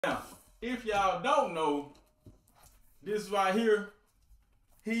Now, if y'all don't know, this right here,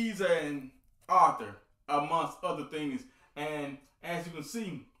 he's an author, amongst other things. And as you can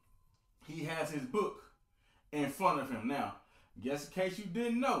see, he has his book in front of him. Now, just in case you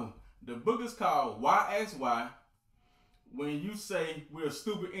didn't know, the book is called YXY When You Say We're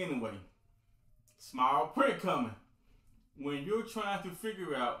Stupid Anyway. Small print coming. When you're trying to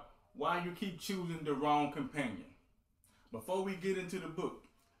figure out why you keep choosing the wrong companion. Before we get into the book,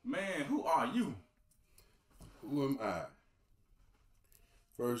 man, who are you? Who am I?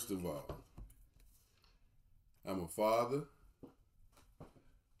 First of all, I'm a father,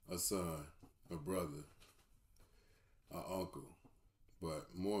 a son, a brother, an uncle, but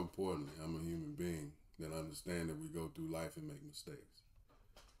more importantly, I'm a human being that understands that we go through life and make mistakes.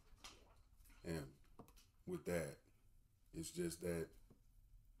 And with that, it's just that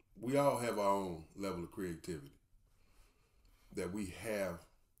we all have our own level of creativity that we have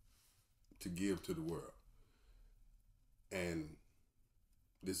to give to the world. And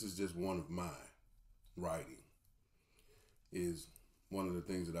this is just one of mine. Writing is one of the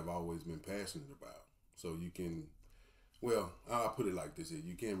things that I've always been passionate about. So you can, well, I'll put it like this.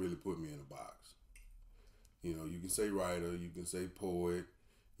 You can't really put me in a box. You know, you can say writer, you can say poet,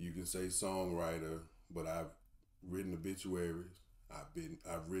 you can say songwriter, but I've written obituaries.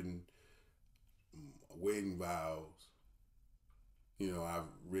 I've written wedding vows. You know, I've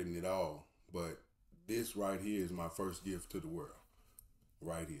written it all. But this right here is my first gift to the world.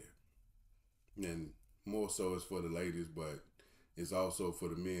 Right here. And more so it's for the ladies, but it's also for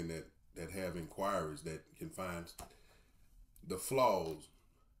the men that have inquiries that can find the flaws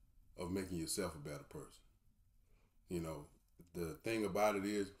of making yourself a better person. You know, the thing about it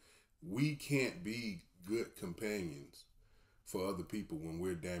is we can't be good companions for other people when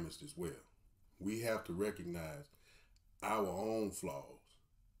we're damaged as well. We have to recognize our own flaws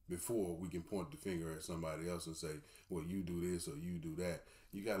before we can point the finger at somebody else and say, well, you do this or you do that.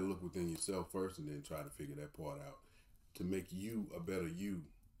 You got to look within yourself first and then try to figure that part out to make you a better you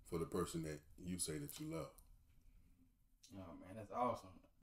for the person that you say that you love. Oh, man, that's awesome.